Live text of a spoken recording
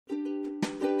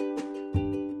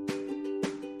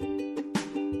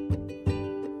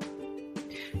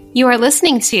You are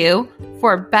listening to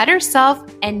For Better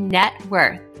Self and Net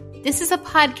Worth. This is a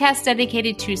podcast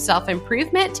dedicated to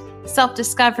self-improvement,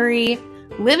 self-discovery,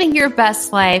 living your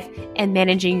best life, and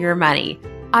managing your money.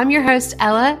 I'm your host,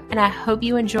 Ella, and I hope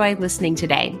you enjoy listening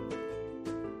today.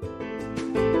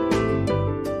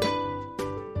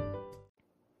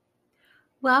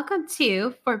 Welcome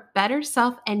to For Better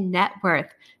Self and Net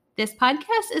Worth. This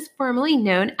podcast is formerly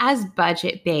known as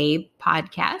Budget Babe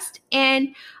Podcast,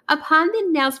 and upon the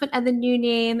announcement of the new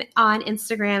name on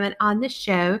Instagram and on the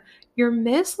show, you're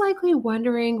most likely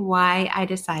wondering why I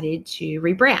decided to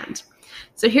rebrand.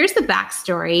 So here's the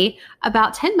backstory.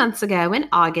 About 10 months ago in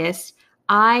August,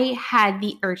 I had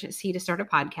the urgency to start a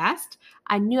podcast.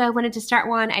 I knew I wanted to start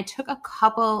one. I took a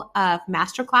couple of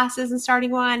master classes in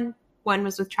starting one. One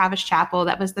was with Travis Chappell.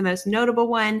 That was the most notable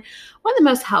one of the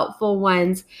most helpful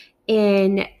ones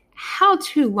in how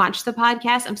to launch the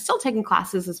podcast. I'm still taking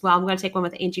classes as well. I'm going to take one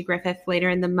with Angie Griffith later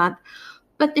in the month.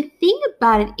 But the thing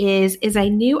about it is I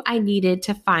knew I needed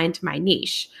to find my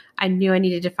niche. I knew I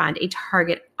needed to find a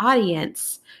target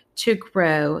audience to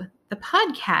grow the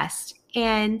podcast.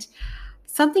 And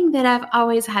something that I've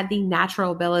always had the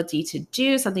natural ability to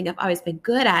do, something I've always been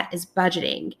good at, is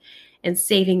budgeting and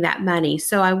saving that money.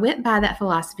 So I went by that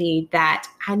philosophy that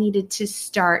I needed to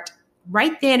start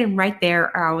right then and right there,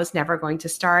 or I was never going to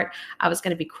start. I was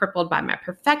going to be crippled by my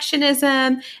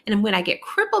perfectionism. And when I get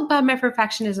crippled by my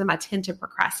perfectionism, I tend to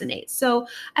procrastinate. So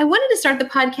I wanted to start the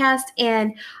podcast,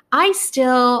 and I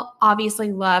still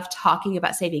obviously love talking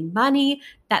about saving money.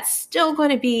 That's still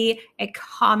going to be a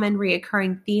common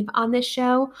reoccurring theme on this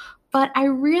show. But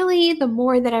the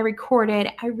more that I recorded,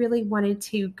 I really wanted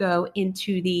to go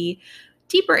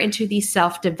deeper into the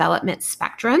self-development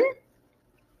spectrum.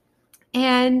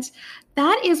 And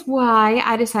that is why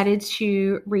I decided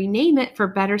to rename it For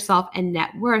Better Self and Net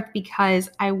Worth, because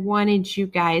I wanted you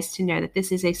guys to know that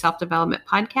this is a self-development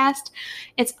podcast.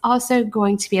 It's also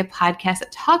going to be a podcast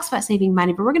that talks about saving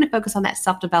money, but we're going to focus on that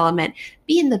self-development,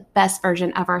 being the best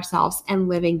version of ourselves and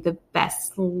living the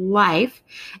best life.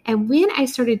 And when I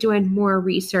started doing more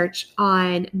research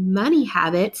on money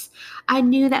habits, I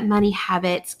knew that money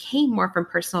habits came more from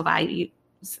personal value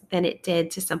than it did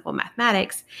to simple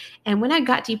mathematics. And when I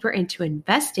got deeper into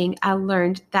investing, I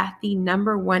learned that the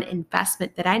number one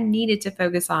investment that I needed to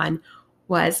focus on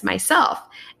was myself.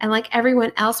 And like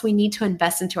everyone else, we need to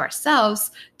invest into ourselves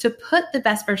to put the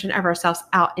best version of ourselves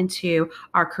out into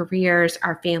our careers,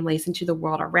 our families, into the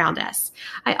world around us.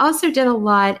 I also did a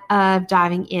lot of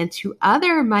diving into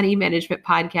other money management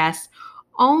podcasts,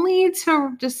 only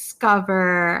to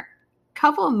discover a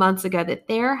couple of months ago that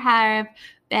there have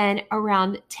been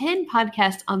around 10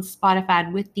 podcasts on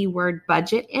Spotify with the word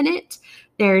budget in it.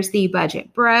 There's the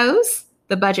Budget Bros,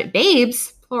 the Budget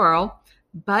Babes, plural,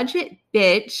 Budget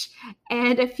Bitch,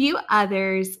 and a few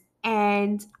others.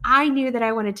 And I knew that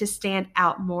I wanted to stand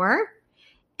out more.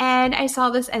 And I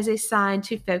saw this as a sign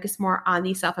to focus more on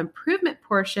the self-improvement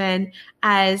portion.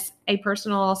 As a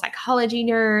personal psychology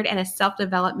nerd and a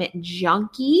self-development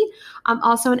junkie, I'm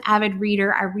also an avid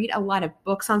reader. I read a lot of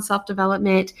books on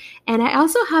self-development. And I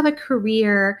also have a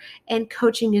career in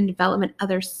coaching and development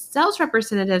other sales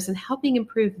representatives and helping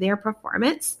improve their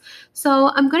performance.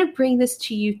 So I'm going to bring this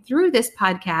to you through this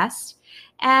podcast.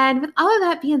 And with all of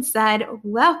that being said,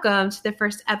 welcome to the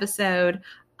first episode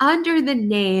under the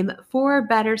name For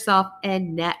Better Self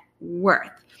and Net Worth.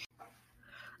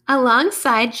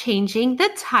 Alongside changing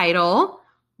the title,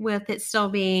 with it still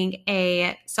being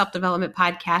a self-development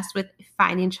podcast with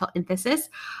financial emphasis,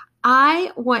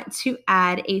 I want to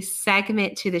add a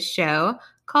segment to the show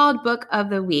called Book of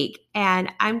the Week.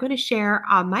 And I'm going to share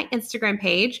on my Instagram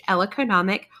page, Ella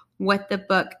Conomic, what the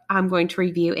book I'm going to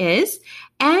review is.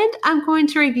 And I'm going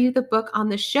to review the book on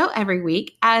the show every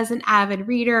week as an avid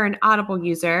reader and Audible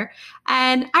user.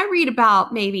 And I read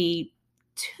about maybe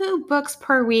 2 books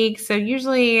per week, so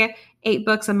usually 8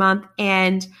 books a month.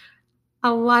 And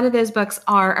a lot of those books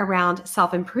are around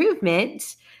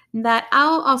self-improvement that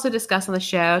I'll also discuss on the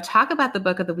show, talk about the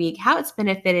book of the week, how it's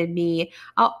benefited me.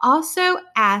 I'll also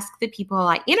ask the people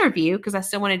I interview, because I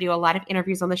still want to do a lot of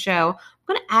interviews on the show.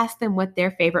 I'm going to ask them what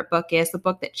their favorite book is, the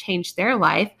book that changed their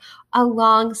life,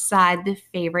 alongside the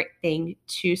favorite thing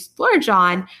to splurge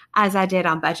on, as I did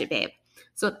on Budget Babe.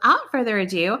 So without further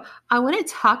ado, I want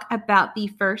to talk about the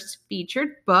first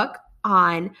featured book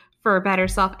on For Better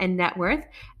Self and Net Worth.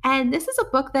 And this is a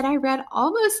book that I read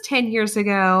almost 10 years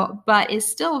ago, but is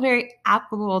still very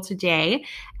applicable today.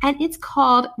 And it's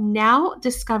called Now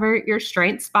Discover Your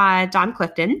Strengths by Don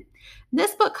Clifton.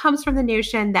 This book comes from the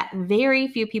notion that very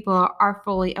few people are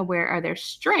fully aware of their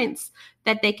strengths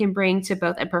that they can bring to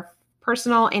both a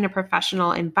personal and a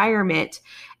professional environment,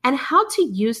 and how to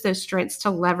use those strengths to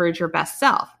leverage your best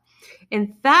self.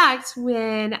 In fact,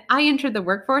 when I entered the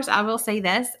workforce, I will say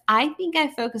this, I think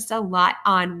I focused a lot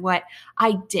on what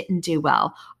I didn't do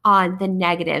well, on the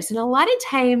negatives. And a lot of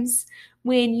times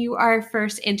when you are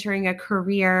first entering a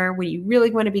career, when you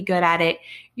really want to be good at it,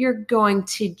 you're going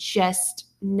to just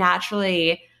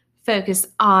naturally focus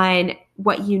on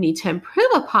what you need to improve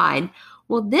upon.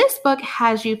 Well, this book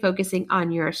has you focusing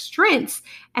on your strengths.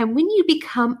 And when you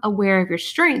become aware of your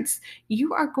strengths,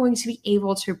 you are going to be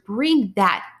able to bring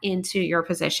that into your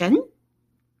position.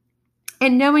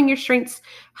 And knowing your strengths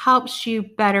helps you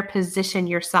better position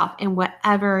yourself in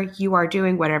whatever you are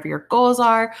doing, whatever your goals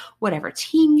are, whatever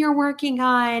team you're working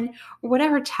on, or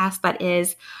whatever task that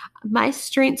is. My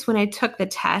strengths when I took the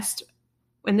test,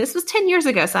 and this was 10 years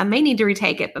ago, so I may need to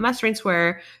retake it, but my strengths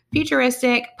were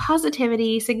futuristic,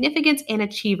 positivity, significance, and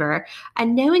achiever.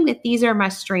 And knowing that these are my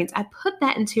strengths, I put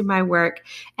that into my work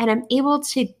and I'm able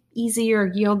to easier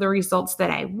yield the results that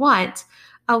I want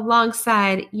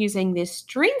alongside using this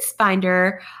Strengths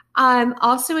Finder. I'm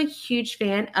also a huge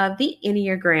fan of the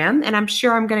Enneagram, and I'm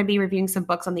sure I'm going to be reviewing some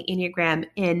books on the Enneagram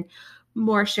in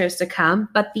more shows to come,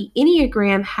 but the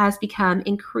Enneagram has become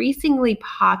increasingly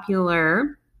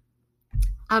popular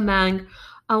among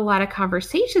a lot of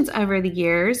conversations over the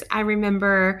years. I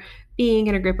remember being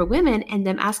in a group of women and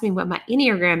them asking me what my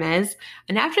Enneagram is.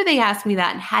 And after they asked me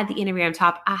that and had the Enneagram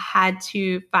top, I had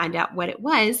to find out what it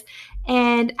was.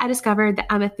 And I discovered that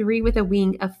I'm a 3 with a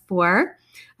wing of 4.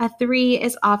 A 3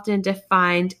 is often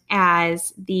defined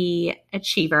as the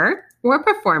achiever or a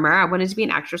performer. I wanted to be an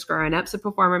actress growing up, so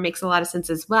performer makes a lot of sense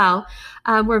as well.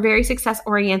 We're very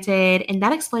success-oriented, and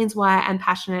that explains why I'm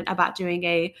passionate about doing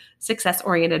a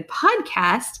success-oriented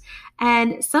podcast.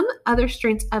 And some other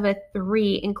strengths of a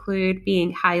 3 include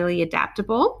being highly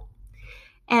adaptable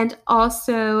and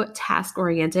also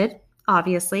task-oriented,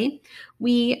 obviously.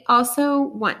 We also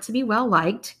want to be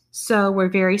well-liked. So we're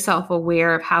very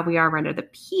self-aware of how we are around other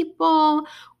people.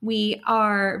 We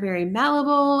are very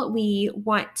malleable. We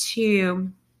want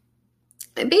to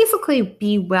basically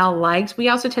be well-liked. We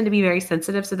also tend to be very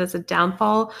sensitive, so that's a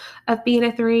downfall of being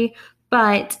a 3.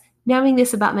 But knowing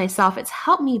this about myself, it's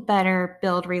helped me better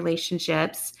build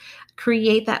relationships,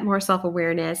 create that more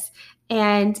self-awareness.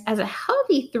 And as a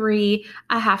healthy 3,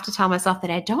 I have to tell myself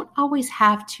that I don't always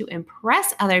have to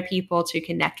impress other people to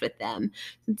connect with them.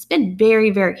 It's been very,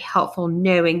 very helpful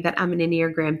knowing that I'm an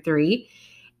Enneagram 3.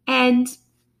 And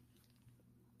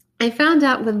I found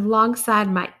out that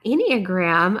alongside my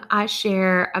Enneagram, I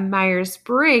share a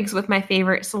Myers-Briggs with my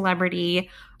favorite celebrity,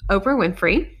 Oprah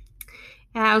Winfrey.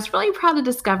 And I was really proud to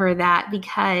discover that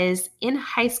because in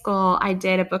high school, I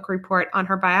did a book report on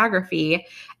her biography,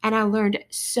 and I learned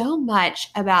so much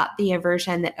about the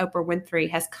aversion that Oprah Winfrey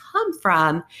has come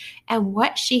from and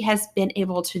what she has been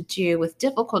able to do with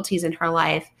difficulties in her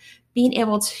life, being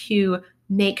able to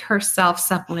make herself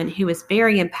someone who is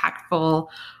very impactful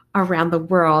around the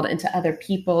world and to other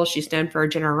people. She's known for her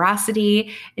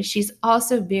generosity, and she's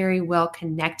also very well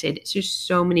connected to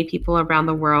so many people around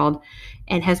the world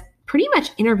and has pretty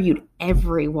much interviewed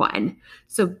everyone.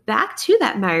 So back to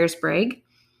that Myers-Briggs,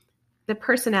 the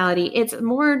personality, it's a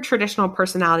more traditional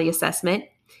personality assessment.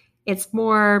 It's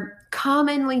more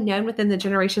commonly known within the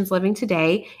generations living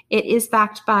today. It is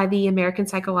backed by the American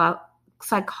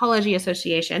Psychology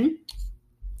Association.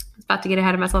 I was about to get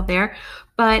ahead of myself there.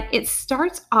 But it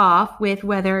starts off with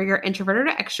whether you're introverted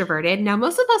or extroverted. Now,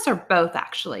 most of us are both,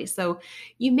 actually. So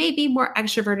you may be more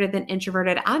extroverted than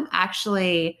introverted. I'm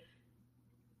actually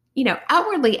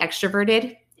outwardly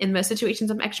extroverted. In most situations,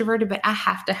 I'm extroverted, but I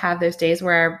have to have those days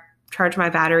where I charge my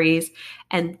batteries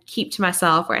and keep to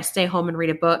myself, where I stay home and read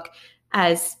a book,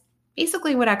 as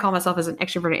basically what I call myself as an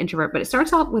extroverted introvert. But it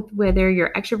starts off with whether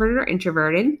you're extroverted or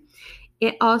introverted.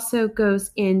 It also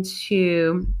goes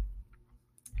into,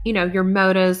 your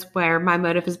motives, where my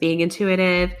motive is being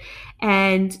intuitive.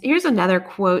 And here's another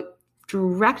quote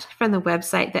direct from the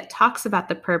website that talks about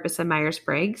the purpose of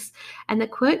Myers-Briggs. And the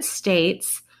quote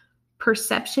states,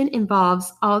 "Perception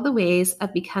involves all the ways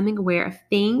of becoming aware of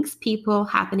things, people,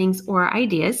 happenings, or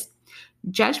ideas.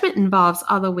 Judgment involves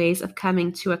all the ways of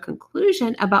coming to a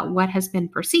conclusion about what has been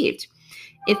perceived.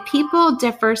 If people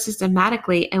differ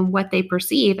systematically in what they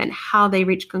perceive and how they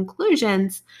reach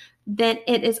conclusions, then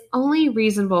it is only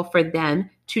reasonable for them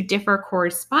to differ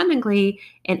correspondingly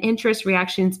in interests,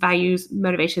 reactions, values,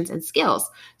 motivations, and skills."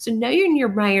 So knowing your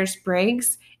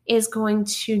Myers-Briggs is going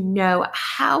to know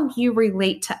how you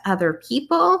relate to other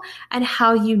people and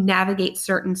how you navigate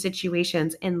certain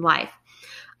situations in life.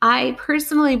 I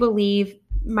personally believe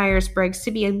Myers-Briggs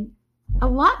to be a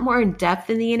lot more in depth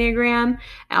in the Enneagram.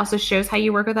 It also shows how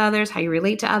you work with others, how you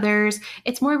relate to others.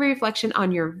 It's more of a reflection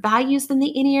on your values than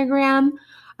the Enneagram.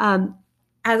 Um,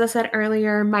 as I said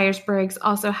earlier, Myers-Briggs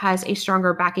also has a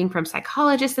stronger backing from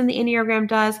psychologists than the Enneagram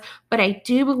does, but I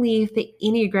do believe the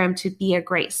Enneagram to be a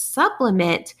great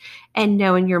supplement in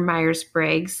knowing your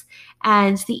Myers-Briggs.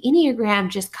 And the Enneagram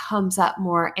just comes up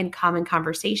more in common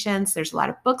conversations. There's a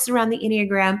lot of books around the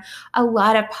Enneagram. A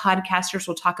lot of podcasters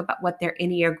will talk about what their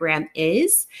Enneagram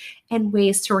is and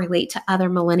ways to relate to other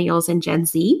millennials and Gen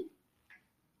Z.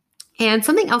 And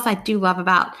something else I do love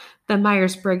about the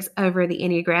Myers-Briggs over the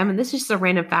Enneagram, and this is just a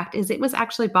random fact, is it was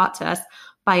actually bought to us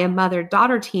by a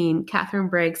mother-daughter team, Catherine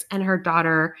Briggs and her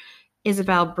daughter,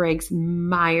 Isabel Briggs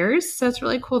Myers. So it's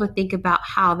really cool to think about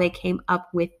how they came up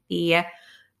with the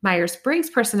Myers-Briggs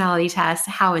personality test,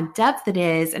 how in-depth it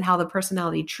is, and how the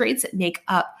personality traits that make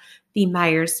up the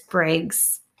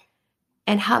Myers-Briggs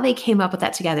and how they came up with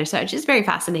that together. So it's just very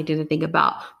fascinating to think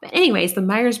about. But anyways, the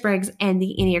Myers-Briggs and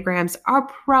the Enneagrams are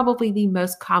probably the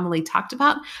most commonly talked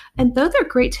about, and though they're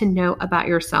great to know about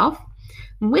yourself,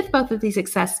 with both of these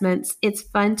assessments, it's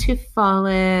fun to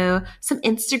follow some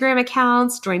Instagram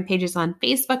accounts, join pages on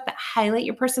Facebook that highlight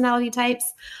your personality types.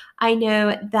 I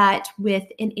know that with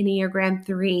an Enneagram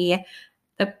 3,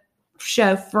 the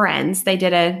show Friends, they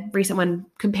did a recent one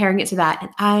comparing it to that.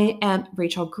 And I am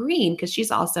Rachel Green because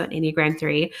she's also an Enneagram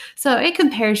 3. So it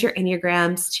compares your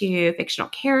Enneagrams to fictional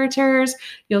characters.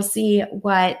 You'll see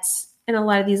what, in a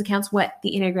lot of these accounts, what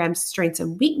the Enneagram's strengths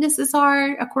and weaknesses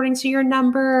are according to your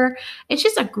number. It's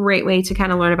just a great way to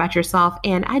kind of learn about yourself.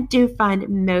 And I do find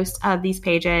most of these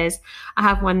pages, I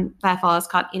have one that I follow, it's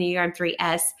called Enneagram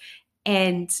 3S,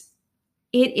 and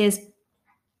it is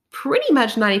pretty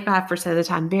much 95% of the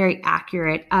time very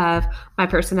accurate of my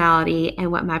personality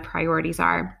and what my priorities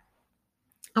are.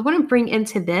 I want to bring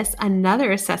into this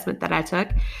another assessment that I took,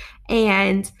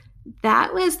 and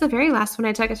that was the very last one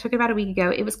I took. I took it about a week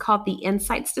ago. It was called the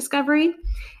Insights Discovery,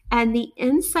 and the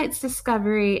Insights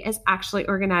Discovery is actually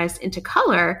organized into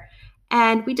color,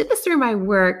 and we did this through my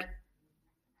work.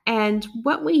 And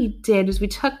what we did is we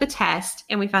took the test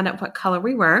and we found out what color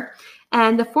we were.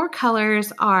 And the 4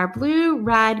 colors are blue,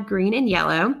 red, green, and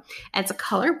yellow. It's a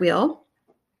color wheel.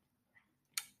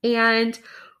 And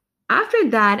after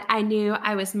that, I knew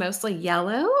I was mostly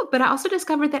yellow, but I also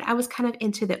discovered that I was kind of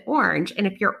into the orange. And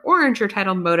if you're orange, you're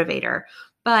titled motivator.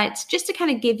 But just to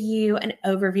kind of give you an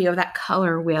overview of that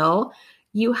color wheel,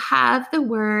 you have the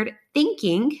word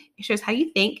thinking. It shows how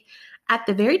you think at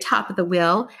the very top of the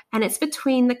wheel, and it's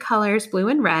between the colors blue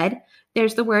and red.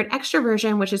 There's the word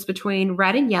extroversion, which is between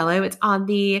red and yellow. It's on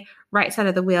the right side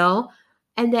of the wheel.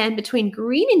 And then between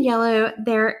green and yellow,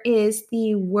 there is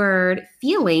the word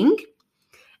feeling,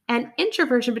 and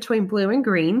introversion between blue and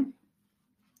green.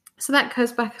 So that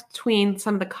goes between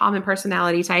some of the common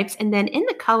personality types. And then in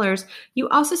the colors, you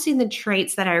also see the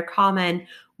traits that are common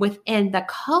within the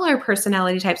color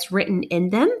personality types written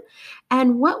in them.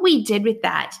 And what we did with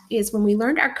that is when we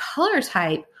learned our color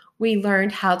type, we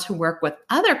learned how to work with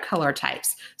other color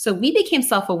types. So we became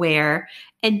self-aware,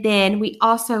 and then we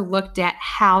also looked at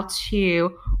how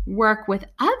to work with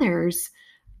others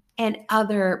and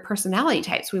other personality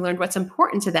types. We learned what's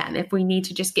important to them, if we need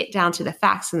to just get down to the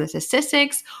facts and the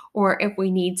statistics, or if we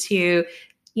need to,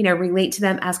 relate to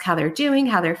them, ask how they're doing,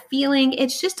 how they're feeling.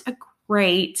 It's just a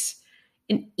great,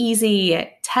 an easy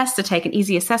test to take, an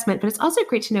easy assessment, but it's also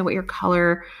great to know what your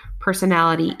color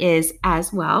personality is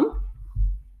as well.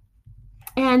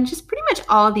 And just pretty much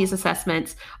all of these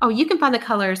assessments, you can find the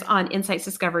colors on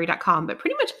insightsdiscovery.com, but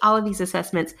pretty much all of these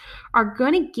assessments are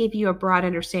going to give you a broad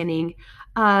understanding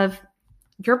of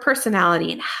your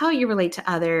personality and how you relate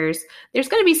to others. There's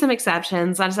going to be some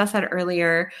exceptions. As I said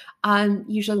earlier, I'm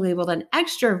usually labeled an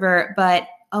extrovert, but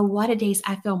a lot of days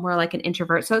I feel more like an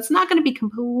introvert. So it's not going to be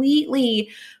completely,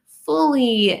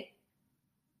 fully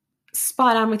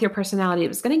spot on with your personality. It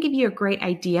was going to give you a great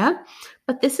idea,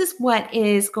 but this is what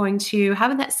is going to,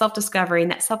 having that self-discovery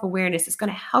and that self-awareness is going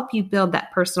to help you build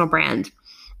that personal brand.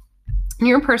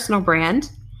 Your personal brand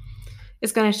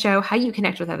is going to show how you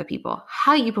connect with other people,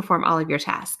 how you perform all of your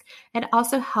tasks. It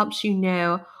also helps you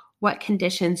know what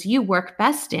conditions you work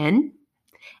best in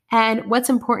and what's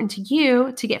important to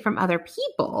you to get from other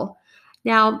people.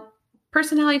 Now,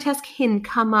 personality tests can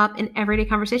come up in everyday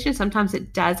conversation. Sometimes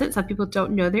it doesn't. Some people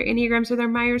don't know their Enneagrams or their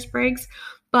Myers-Briggs.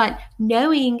 But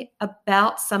knowing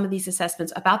about some of these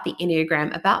assessments, about the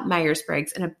Enneagram, about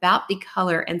Myers-Briggs, and about the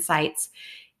color insights,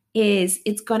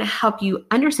 it's going to help you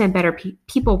understand better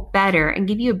people better and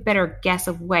give you a better guess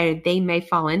of where they may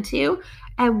fall into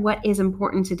and what is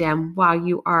important to them while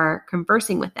you are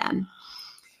conversing with them.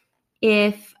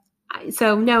 If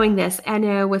So knowing this, I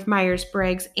know with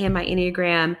Myers-Briggs and my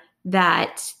Enneagram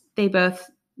that they both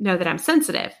know that I'm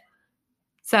sensitive.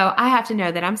 So I have to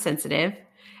know that I'm sensitive,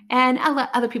 and I let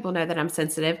other people know that I'm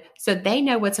sensitive. So they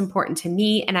know what's important to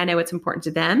me, and I know what's important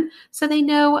to them. So they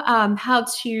know how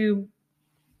to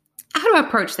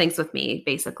approach things with me,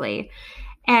 basically.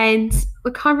 And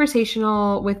the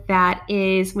conversational with that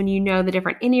is when you know the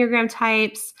different Enneagram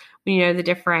types, when you know the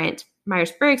different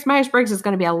Myers-Briggs. Myers-Briggs is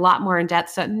going to be a lot more in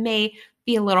depth, so it may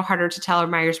be a little harder to tell or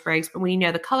Myers-Briggs, but when you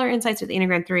know the color insights with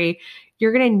Enneagram 3,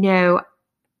 you're going to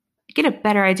get a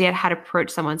better idea of how to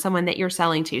approach someone that you're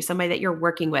selling to, somebody that you're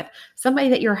working with, somebody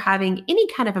that you're having any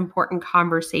kind of important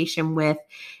conversation with.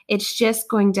 It's just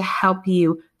going to help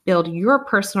you build your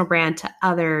personal brand to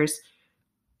others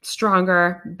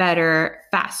stronger, better,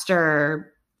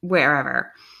 faster,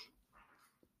 wherever.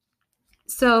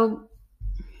 So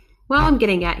what I'm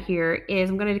getting at here is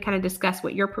I'm going to kind of discuss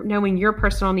what knowing your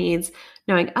personal needs,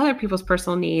 knowing other people's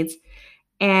personal needs,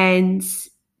 and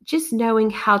just knowing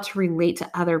how to relate to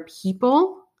other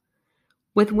people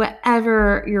with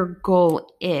whatever your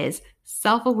goal is.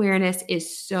 Self-awareness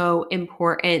is so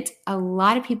important. A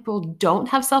lot of people don't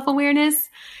have self-awareness.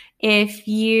 If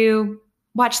you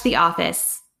watch The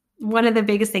Office, one of the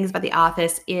biggest things about The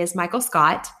Office is Michael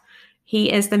Scott.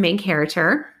 He is the main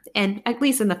character, and at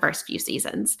least in the first few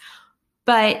seasons.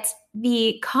 But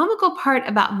the comical part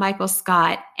about Michael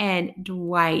Scott and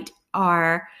Dwight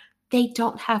are they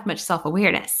don't have much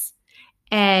self-awareness.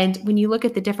 And when you look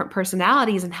at the different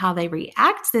personalities and how they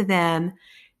react to them,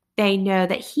 they know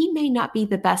that he may not be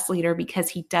the best leader because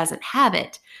he doesn't have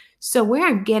it. So where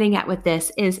I'm getting at with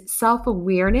this is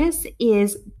self-awareness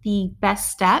is the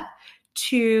best step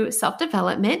to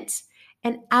self-development.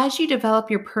 And as you develop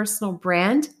your personal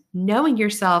brand, knowing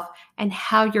yourself and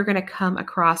how you're going to come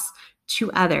across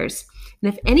to others.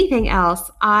 And if anything else,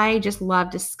 I just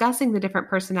love discussing the different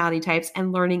personality types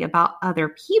and learning about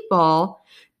other people,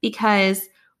 because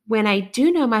when I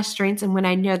do know my strengths and when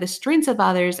I know the strengths of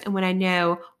others and when I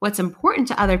know what's important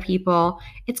to other people,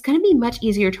 it's going to be much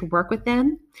easier to work with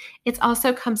them. It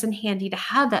also comes in handy to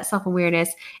have that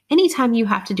self-awareness anytime you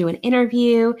have to do an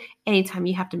interview, anytime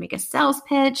you have to make a sales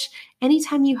pitch,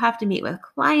 anytime you have to meet with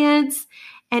clients,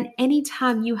 and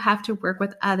anytime you have to work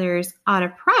with others on a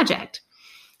project.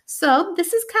 So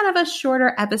this is kind of a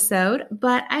shorter episode,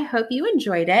 but I hope you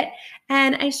enjoyed it.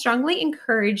 And I strongly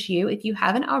encourage you, if you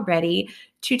haven't already,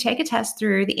 to take a test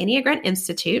through the Enneagram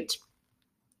Institute,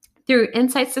 through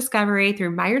Insights Discovery,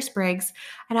 through Myers-Briggs.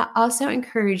 And I also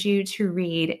encourage you to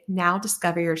read Now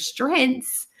Discover Your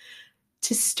Strengths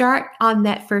to start on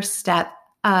that first step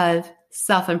of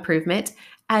self-improvement,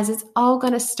 as it's all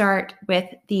going to start with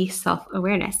the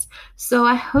self-awareness. So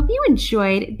I hope you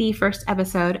enjoyed the first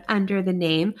episode under the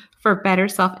name For Better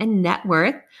Self and Net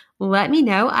Worth. Let me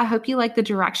know. I hope you like the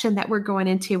direction that we're going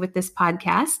into with this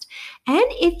podcast. And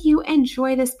if you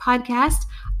enjoy this podcast,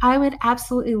 I would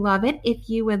absolutely love it if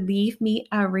you would leave me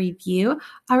a review.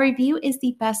 A review is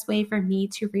the best way for me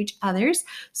to reach others.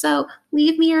 So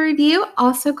leave me a review.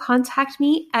 Also contact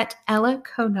me at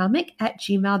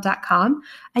ellaconomic@gmail.com.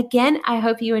 Again, I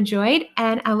hope you enjoyed,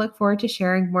 and I look forward to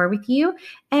sharing more with you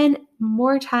and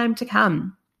more time to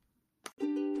come.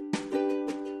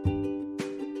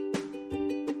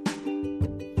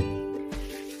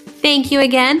 Thank you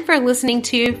again for listening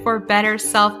to For Better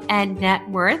Self and Net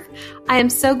Worth. I am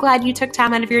so glad you took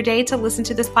time out of your day to listen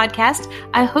to this podcast.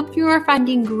 I hope you are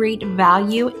finding great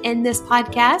value in this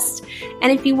podcast.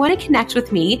 And if you want to connect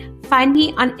with me, find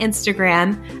me on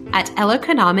Instagram at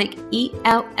ellaconomic,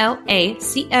 ellaconomic.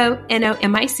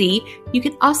 You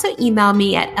can also email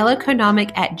me at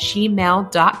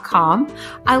ellaconomic@gmail.com.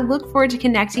 I look forward to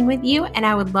connecting with you, and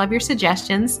I would love your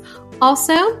suggestions.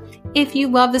 Also, if you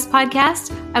love this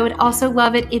podcast, I would also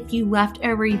love it if you left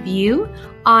a review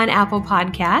on Apple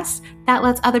Podcasts. That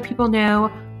lets other people know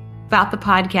about the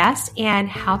podcast and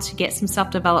how to get some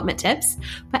self-development tips.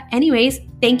 But anyways,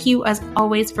 thank you as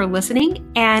always for listening,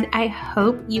 and I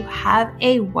hope you have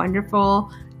a wonderful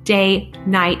day,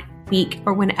 night, week,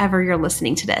 or whenever you're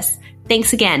listening to this.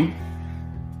 Thanks again.